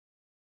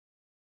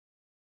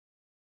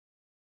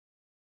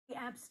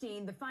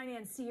Epstein, the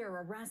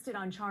financier, arrested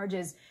on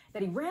charges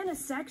that he ran a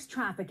sex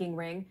trafficking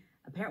ring,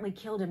 apparently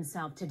killed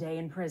himself today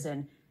in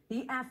prison.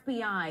 The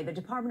FBI, the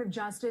Department of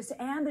Justice,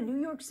 and the New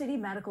York City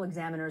Medical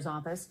Examiner's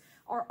Office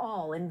are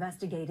all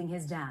investigating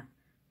his death.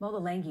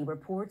 Mola Lengi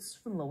reports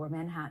from Lower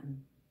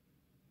Manhattan.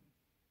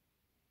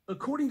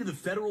 According to the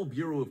Federal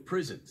Bureau of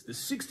Prisons, the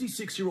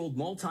 66-year-old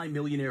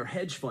multimillionaire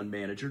hedge fund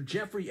manager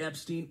Jeffrey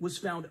Epstein was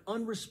found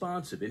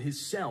unresponsive in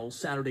his cell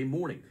Saturday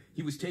morning.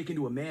 He was taken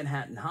to a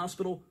Manhattan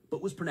hospital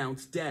but was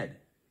pronounced dead.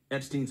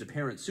 Epstein's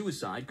apparent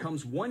suicide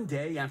comes one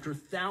day after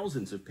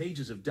thousands of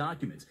pages of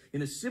documents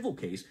in a civil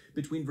case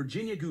between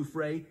Virginia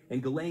Giuffre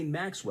and Ghislaine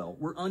Maxwell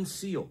were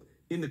unsealed.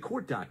 In the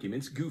court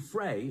documents,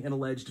 Giuffre, an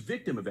alleged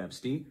victim of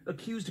Epstein,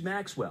 accused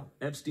Maxwell,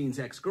 Epstein's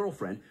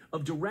ex-girlfriend,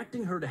 of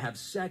directing her to have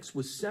sex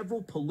with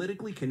several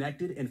politically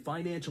connected and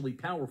financially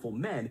powerful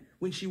men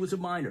when she was a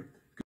minor.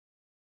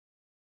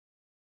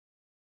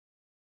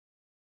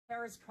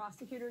 Paris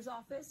prosecutor's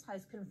office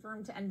has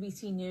confirmed to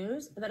NBC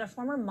News that a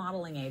former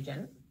modeling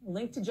agent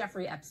linked to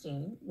Jeffrey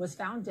Epstein was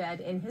found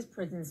dead in his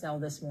prison cell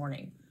this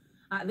morning.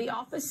 The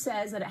office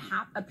says that it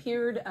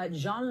appeared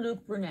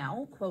Jean-Luc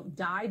Brunel, quote,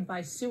 died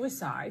by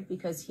suicide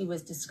because he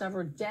was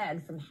discovered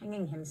dead from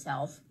hanging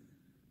himself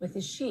with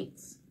his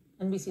sheets.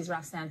 NBC's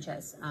Raf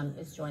Sanchez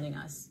is joining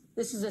us.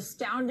 This is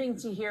astounding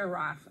to hear,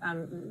 Raf,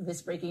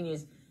 this breaking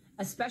news,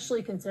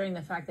 especially considering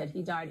the fact that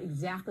he died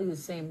exactly the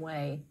same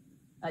way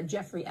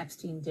Jeffrey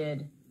Epstein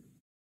did.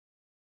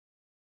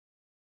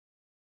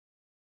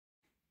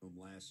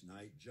 Last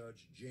night,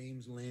 Judge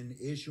James Lynn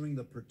issuing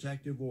the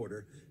protective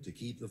order to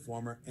keep the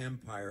former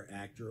Empire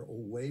actor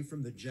away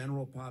from the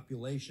general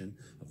population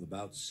of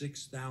about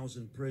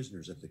 6,000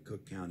 prisoners at the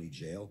Cook County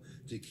Jail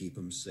to keep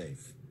him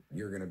safe.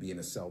 You're going to be in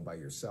a cell by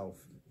yourself.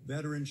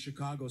 Veteran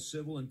Chicago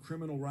civil and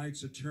criminal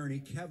rights attorney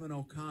Kevin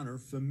O'Connor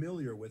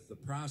familiar with the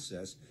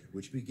process,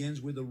 which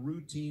begins with a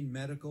routine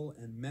medical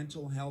and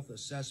mental health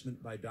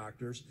assessment by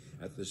doctors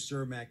at the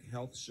Cermak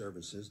Health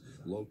Services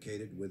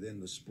located within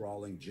the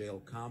sprawling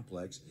jail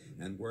complex.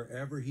 And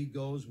wherever he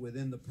goes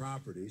within the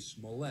property,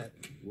 Smollett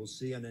will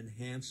see an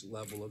enhanced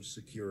level of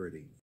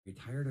security. Are you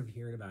tired of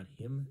hearing about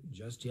him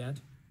just yet?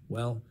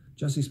 Well,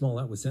 Jussie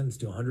Smollett was sentenced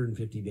to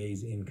 150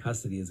 days in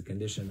custody as a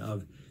condition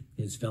of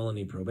his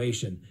felony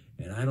probation.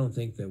 And I don't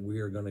think that we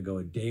are going to go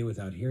a day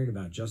without hearing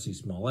about Jussie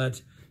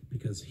Smollett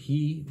because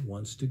he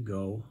wants to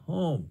go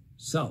home.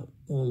 So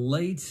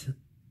late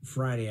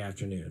Friday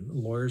afternoon,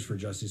 lawyers for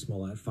Jussie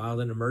Smollett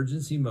filed an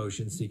emergency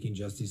motion seeking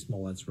Jussie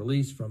Smollett's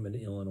release from an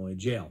Illinois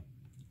jail.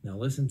 Now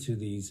listen to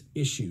these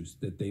issues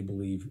that they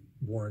believe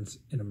warrants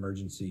an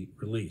emergency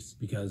release,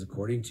 because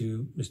according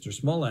to Mr.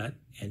 Smollett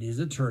and his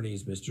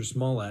attorneys, Mr.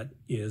 Smollett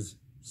is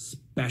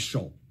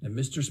special. And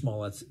Mr.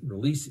 Smollett's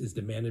release is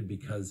demanded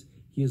because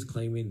he is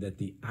claiming that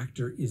the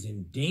actor is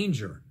in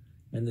danger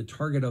and the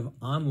target of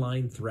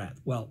online threat.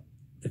 Well,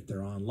 if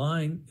they're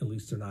online, at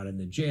least they're not in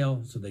the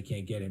jail, so they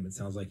can't get him. It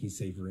sounds like he's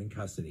safer in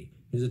custody.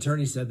 His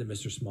attorney said that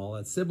Mr.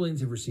 Smollett's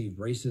siblings have received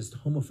racist,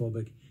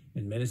 homophobic,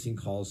 and menacing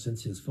calls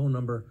since his phone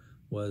number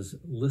was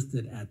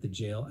listed at the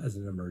jail as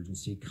an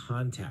emergency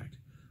contact.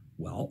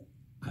 Well,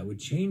 I would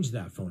change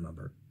that phone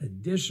number.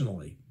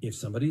 Additionally, if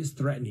somebody is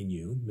threatening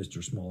you,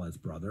 Mr. Smollett's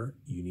brother,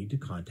 you need to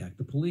contact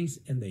the police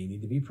and they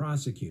need to be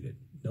prosecuted.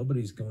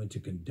 Nobody's going to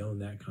condone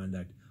that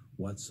conduct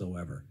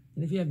whatsoever.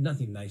 And if you have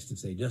nothing nice to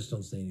say, just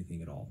don't say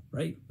anything at all,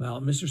 right?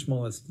 Well, Mr.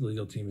 Smollett's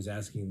legal team is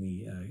asking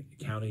the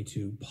county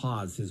to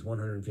pause his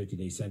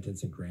 150-day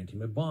sentence and grant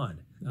him a bond.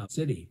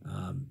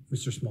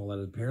 Mr.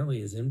 Smollett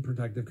apparently is in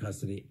protective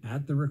custody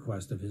at the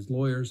request of his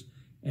lawyers,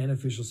 and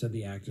officials said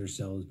the actor's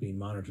cell is being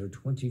monitored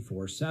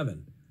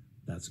 24/7.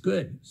 That's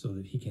good, so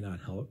that he cannot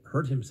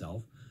hurt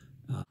himself.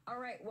 All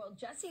right, well,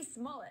 Jussie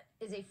Smollett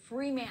is a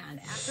free man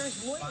after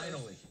his lawyers,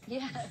 Finally.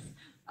 Yes,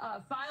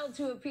 filed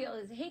to appeal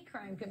his hate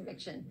crime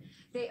conviction.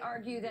 They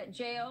argue that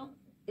jail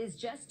is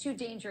just too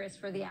dangerous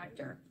for the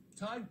actor.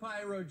 Todd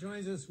Pyro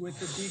joins us with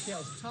the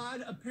details.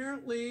 Todd,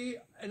 apparently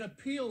an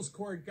appeals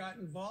court got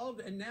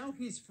involved, and now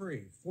he's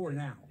free for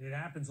now. It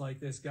happens like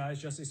this,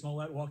 guys. Jussie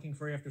Smollett walking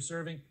free after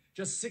serving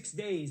just 6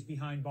 days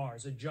behind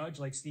bars. A judge,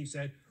 like Steve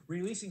said,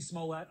 releasing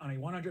Smollett on a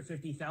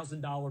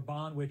 $150,000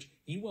 bond, which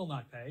he will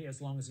not pay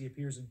as long as he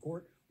appears in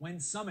court when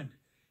summoned.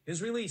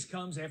 His release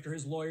comes after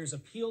his lawyers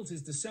appealed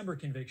his December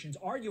convictions,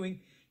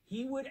 arguing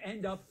he would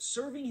end up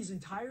serving his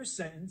entire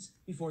sentence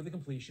before the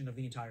completion of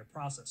the entire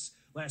process.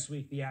 Last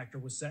week, the actor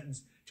was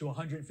sentenced to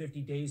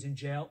 150 days in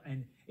jail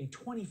and a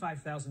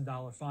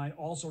 $25,000 fine,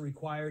 also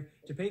required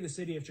to pay the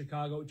city of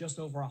Chicago just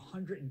over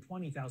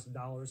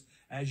 $120,000.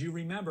 As you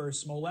remember,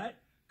 Smollett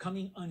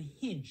coming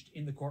unhinged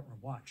in the courtroom.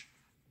 Watch.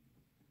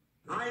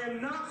 I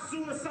am not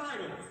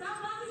suicidal. Stop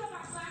locking up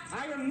our slacks.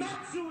 I am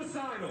not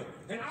suicidal,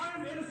 and I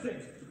am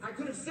innocent. I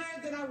could have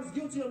said that I was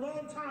guilty a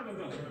long time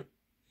ago.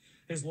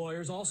 His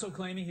lawyers also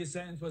claiming his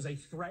sentence was a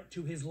threat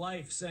to his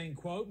life, saying,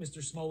 quote,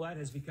 Mr. Smollett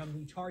has become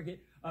the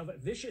target of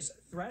vicious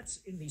threats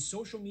in the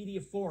social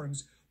media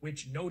forums,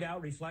 which no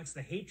doubt reflects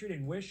the hatred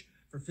and wish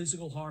for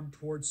physical harm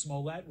towards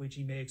Smollett, which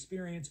he may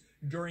experience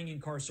during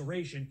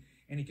incarceration.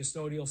 Any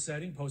custodial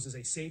setting poses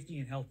a safety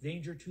and health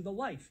danger to the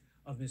life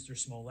of Mr.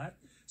 Smollett.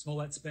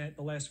 Smollett spent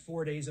the last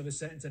 4 days of his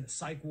sentence in a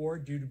psych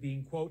ward due to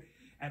being, quote,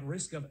 at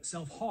risk of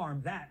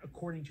self-harm. That,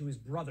 according to his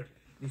brother.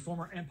 The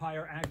former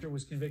Empire actor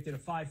was convicted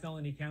of 5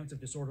 felony counts of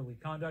disorderly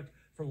conduct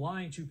for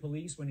lying to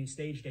police when he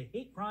staged a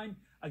hate crime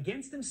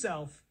against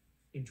himself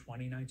in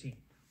 2019.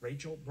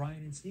 Rachel,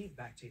 Brian, and Steve,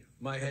 back to you.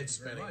 My head's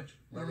spinning.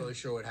 Not really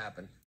sure what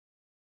happened.